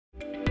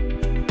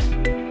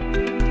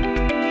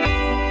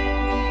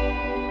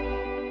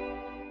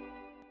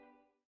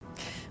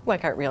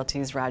Weichert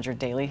Realty's Roger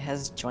Daly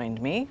has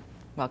joined me.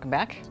 Welcome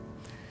back.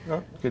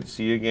 Oh, good to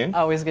see you again.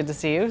 Always good to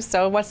see you.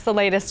 So what's the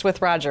latest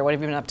with Roger? What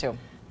have you been up to?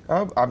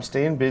 I'm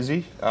staying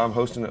busy. I'm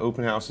hosting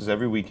open houses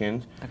every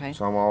weekend. Okay.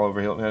 So I'm all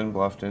over Hilton Head and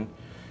Bluffton.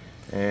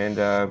 And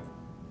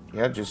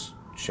yeah, just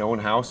showing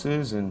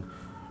houses and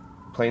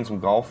playing some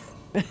golf.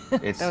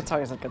 That's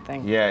always a good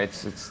thing. Yeah,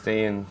 it's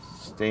staying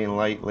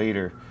light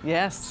later.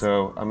 Yes.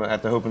 So I'm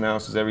at the open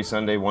houses every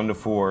Sunday, 1 to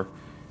 4.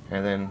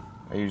 And then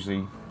I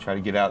usually try to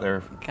get out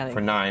there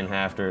for 9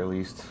 after at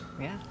least.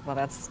 Yeah, well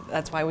that's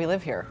why we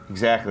live here.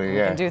 Exactly, we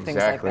can do things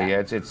like that. Yeah,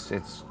 it's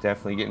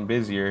definitely getting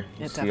busier.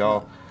 You see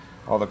definitely.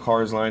 all the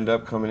cars lined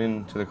up coming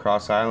into the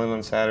Cross Island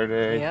on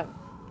Saturday. Yep.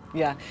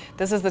 Yeah,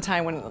 this is the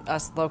time when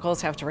us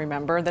locals have to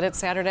remember that it's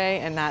Saturday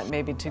and not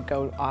maybe to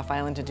go off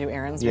island to do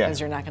errands because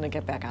you're not going to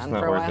get back on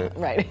for a while. It.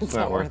 Right, it's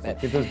not worth it.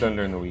 Get those done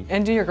during the week.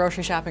 And do your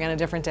grocery shopping on a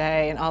different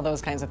day and all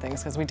those kinds of things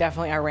because we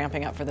definitely are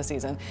ramping up for the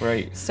season.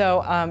 Right.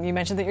 So you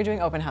mentioned that you're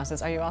doing open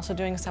houses. Are you also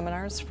doing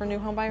seminars for new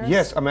home buyers?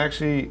 Yes,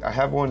 I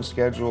have one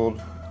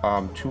scheduled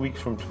 2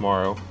 weeks from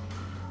tomorrow.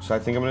 So I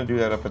think I'm going to do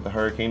that up at the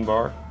Hurricane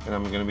Bar, and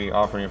I'm going to be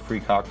offering a free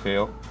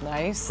cocktail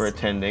for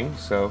attending.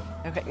 So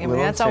okay, I mean,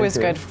 that's always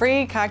good.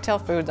 Free cocktail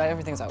food,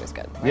 everything's always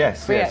good. Right?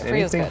 Yes, free, yes. Free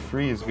Anything is good.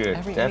 free is good,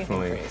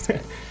 definitely. Free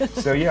is good.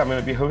 So yeah, I'm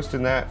going to be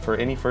hosting that for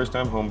any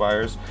first-time home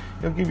buyers.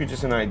 It'll give you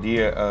just an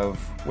idea of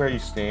where you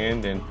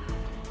stand and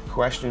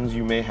questions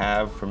you may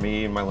have for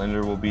me, and my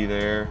lender will be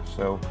there.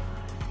 So,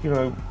 you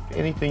know,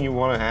 anything you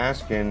want to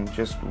ask and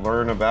just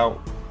learn about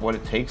what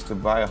it takes to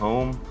buy a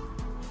home.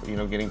 You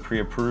know, getting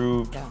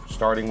pre-approved,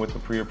 starting with the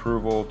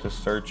pre-approval to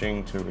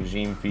searching to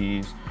regime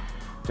fees,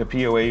 to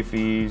POA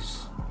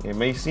fees. It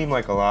may seem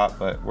like a lot,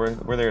 but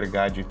we're there to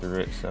guide you through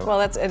it. So. Well,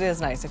 it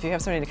is nice. If you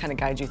have somebody to kind of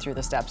guide you through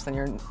the steps,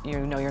 then you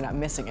know you're not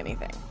missing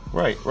anything.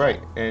 Right.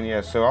 And yeah,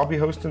 so I'll be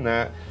hosting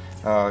that.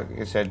 Like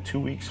I said, 2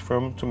 weeks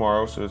from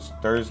tomorrow, so it's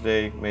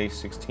Thursday, May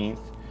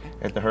 16th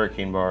at the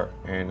Hurricane Bar,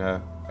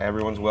 and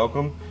everyone's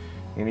welcome.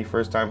 Any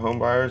first-time home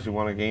buyers who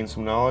want to gain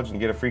some knowledge and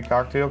get a free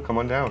cocktail, come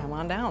on down. Come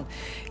on down.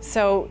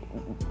 So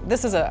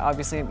this is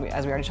obviously,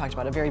 as we already talked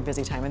about, a very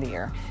busy time of the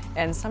year.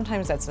 And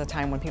sometimes that's the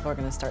time when people are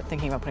going to start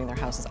thinking about putting their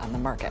houses on the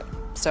market.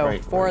 So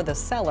for the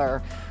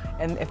seller,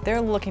 and if they're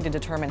looking to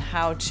determine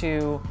how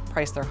to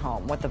price their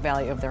home, what the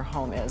value of their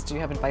home is, do you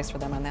have advice for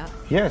them on that?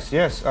 Yes.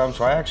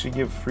 So I actually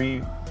give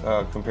free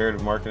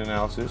comparative market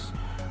analysis.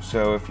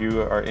 So if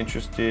you are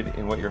interested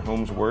in what your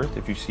home's worth,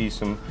 if you see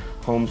some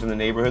homes in the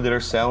neighborhood that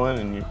are selling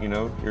and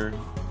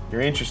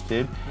you're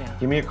interested,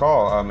 give me a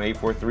call.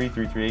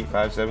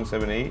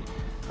 843-338-5778,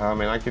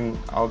 and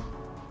I'll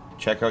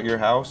check out your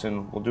house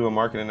and we'll do a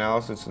market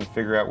analysis and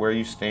figure out where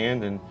you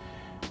stand, and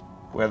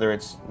whether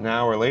it's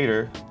now or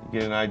later, you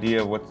get an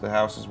idea of what the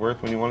house is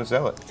worth when you want to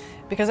sell it.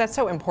 Because that's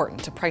so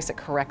important to price it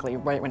correctly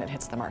right when it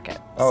hits the market.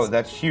 Oh,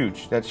 that's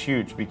huge. That's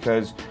huge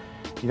because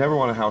you never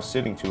want a house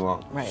sitting too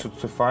long. Right. So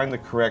to find the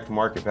correct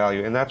market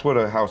value, and that's what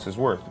a house is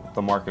worth,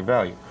 the market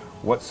value,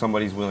 what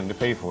somebody's willing to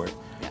pay for it.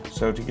 Yeah.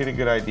 So to get a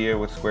good idea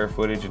with square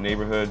footage and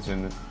neighborhoods,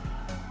 and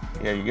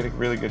yeah, you get a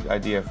really good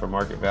idea for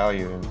market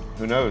value, and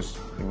who knows,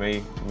 you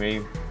may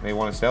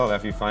want to sell it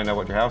after you find out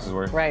what your house is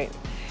worth. Right.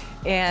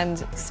 And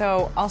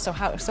so also,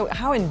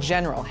 how in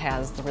general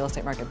has the real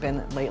estate market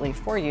been lately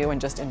for you, and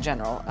just in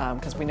general?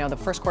 Because we know the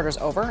first quarter's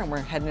over and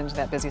we're heading into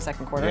that busy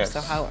second quarter. Yes. So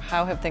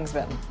how have things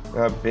been?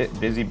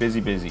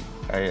 Busy.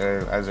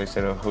 As I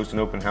said, hosting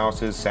open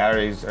houses.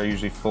 Saturdays are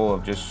usually full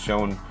of just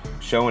showing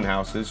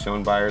houses,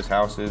 showing buyers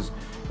houses.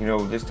 You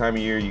know, this time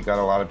of year you got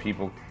a lot of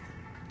people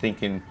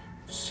thinking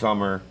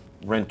summer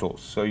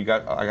rentals. So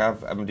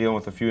I'm dealing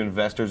with a few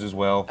investors as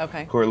well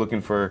who are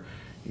looking for,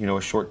 you know,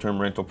 a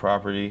short-term rental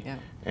property,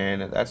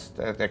 and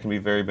that can be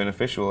very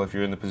beneficial if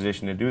you're in the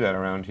position to do that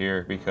around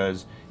here,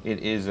 because it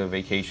is a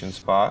vacation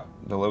spot,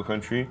 the Low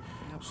Country,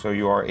 so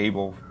you are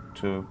able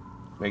to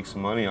make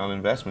some money on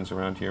investments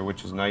around here,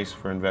 which is nice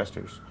for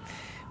investors.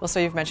 Well, so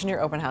you've mentioned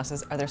your open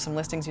houses. Are there some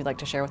listings you'd like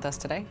to share with us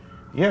today?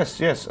 Yes.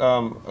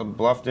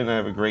 Bluffton, I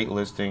have a great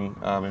listing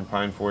in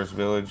Pine Forest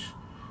Village,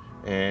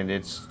 and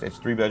it's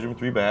 3-bedroom,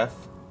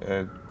 3-bath,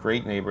 a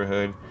great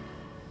neighborhood.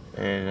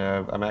 And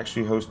I'm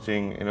actually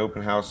hosting an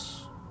open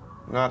house,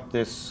 not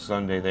this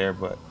Sunday there,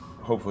 but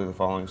hopefully the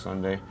following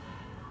Sunday.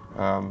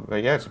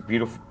 But yeah, it's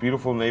a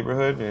beautiful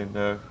neighborhood, and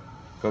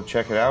go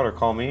check it out or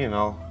call me and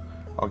I'll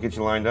get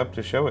you lined up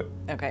to show it.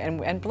 Okay,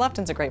 and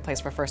Bluffton's a great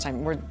place for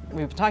first-time. We've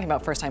been talking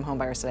about first-time home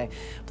buyers today.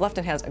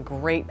 Bluffton has a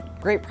great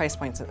price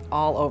points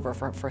all over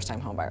for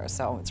first-time home buyers,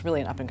 so it's really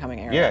an up-and-coming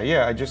area.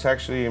 Yeah, I just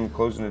actually am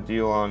closing a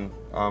deal on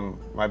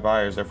my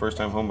buyers, they're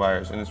first-time home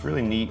buyers, and it's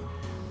really neat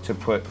to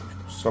put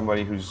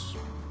somebody who's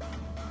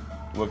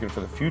looking for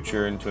the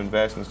future and to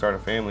invest and start a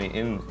family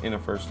in a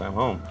first-time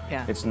home.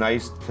 Yeah. It's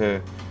nice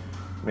to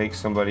make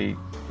somebody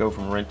go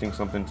from renting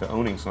something to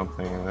owning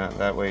something, and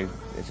that way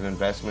it's an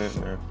investment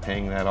and they're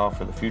paying that off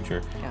for the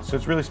future. Yeah. So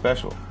it's really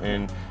special,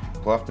 and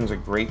Bluffton's a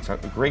great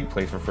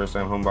place for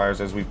first-time home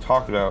buyers. As we've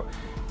talked about,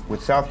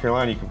 with South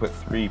Carolina, you can put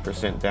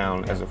 3%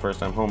 down as a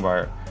first-time home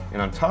buyer.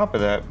 And on top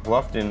of that,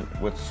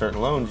 Bluffton, with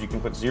certain loans, you can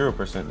put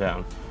 0%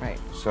 down. Right.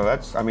 So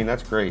that's, I mean,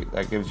 that's great.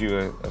 That gives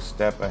you a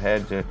step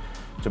ahead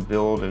to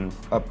build and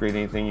upgrade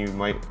anything you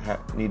might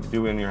need to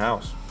do in your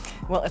house.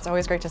 Well, it's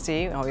always great to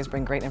see you. Always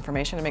bring great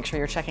information, and make sure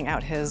you're checking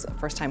out his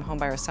first-time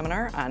homebuyer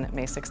seminar on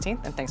May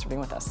 16th. And thanks for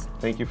being with us.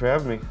 Thank you for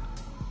having me.